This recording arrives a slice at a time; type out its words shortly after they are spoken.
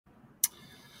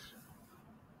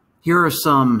Here are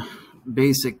some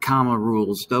basic comma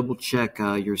rules. Double check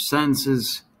your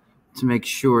sentences to make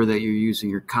sure that you're using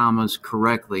your commas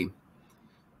correctly.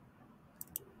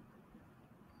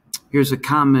 Here's a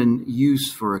common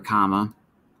use for a comma.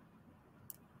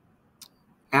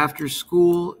 After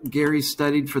school, Gary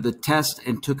studied for the test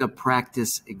and took a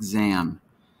practice exam.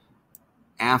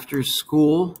 After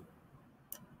school,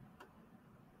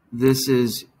 this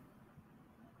is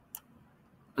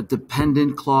a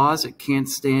dependent clause. It can't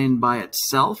stand by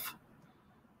itself.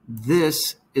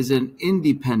 This is an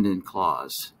independent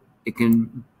clause. It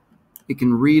can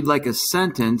read like a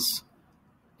sentence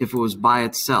if it was by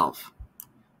itself.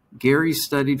 Gary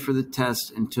studied for the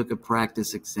test and took a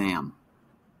practice exam.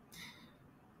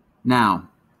 Now,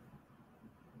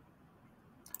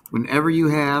 whenever you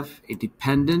have a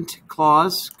dependent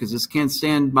clause, because this can't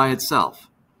stand by itself,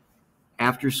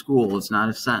 after school is not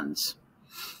a sentence.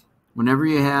 Whenever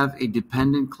you have a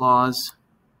dependent clause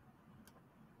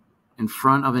in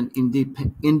front of an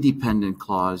independent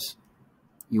clause,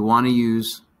 you want to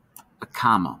use a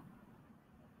comma.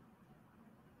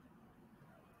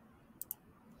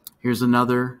 Here's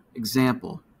another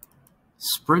example.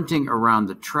 Sprinting around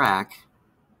the track,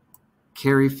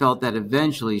 Carrie felt that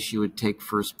eventually she would take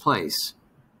first place.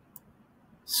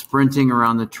 Sprinting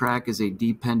around the track is a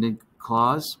dependent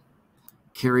clause.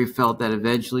 Carrie felt that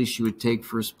eventually she would take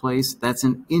first place. That's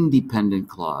an independent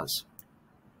clause.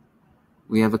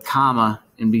 We have a comma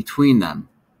in between them.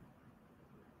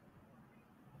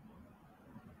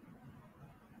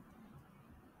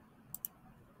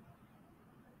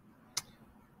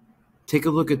 Take a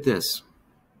look at this.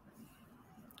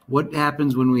 What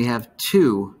happens when we have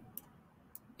two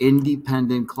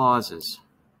independent clauses?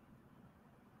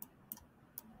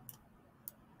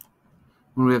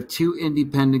 When we have two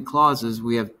independent clauses,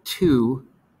 we have two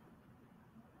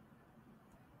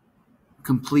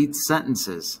complete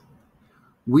sentences.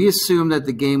 We assume that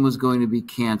the game was going to be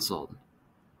canceled.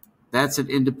 That's an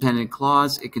independent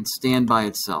clause. It can stand by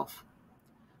itself.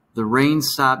 The rain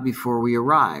stopped before we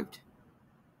arrived.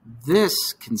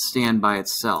 This can stand by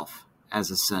itself as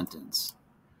a sentence.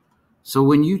 So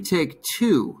when you take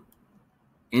two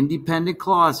independent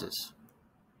clauses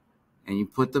and you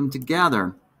put them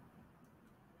together,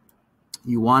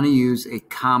 you want to use a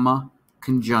comma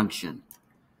conjunction.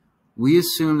 We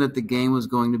assume that the game was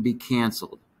going to be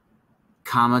canceled.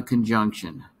 Comma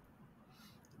conjunction.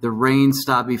 The rain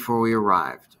stopped before we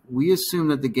arrived. We assume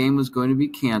that the game was going to be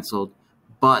canceled,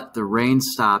 but the rain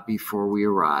stopped before we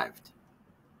arrived.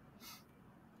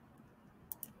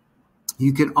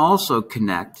 You can also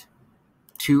connect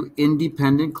two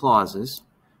independent clauses.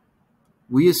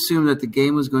 We assume that the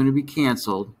game was going to be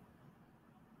canceled.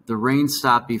 The rain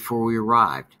stopped before we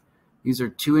arrived. These are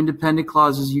two independent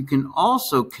clauses. You can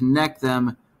also connect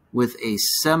them with a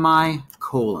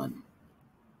semicolon.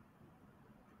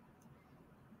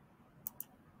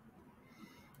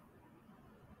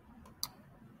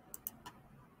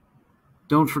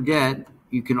 Don't forget,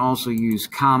 you can also use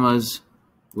commas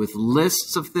with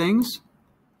lists of things.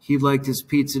 He liked his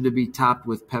pizza to be topped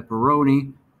with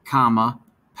pepperoni, comma,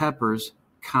 peppers,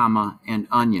 comma, and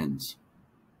onions.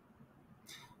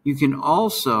 You can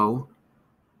also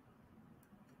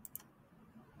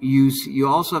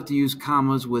have to use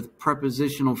commas with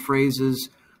prepositional phrases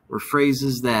or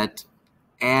phrases that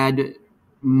add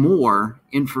more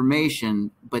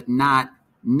information but not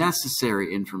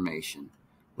necessary information.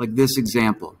 Like this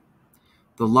example.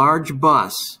 The large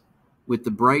bus with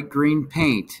the bright green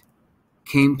paint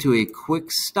came to a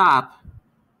quick stop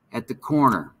at the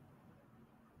corner.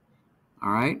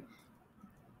 All right?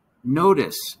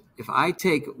 Notice, if I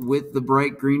take with the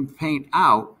bright green paint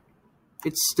out,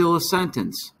 it's still a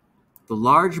sentence. The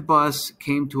large bus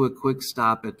came to a quick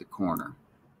stop at the corner.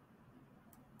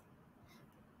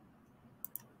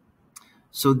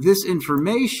 So this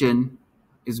information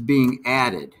is being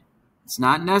added. It's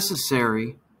not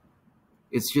necessary.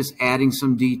 It's just adding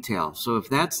some detail. So if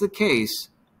that's the case,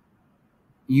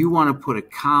 you want to put a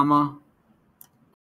comma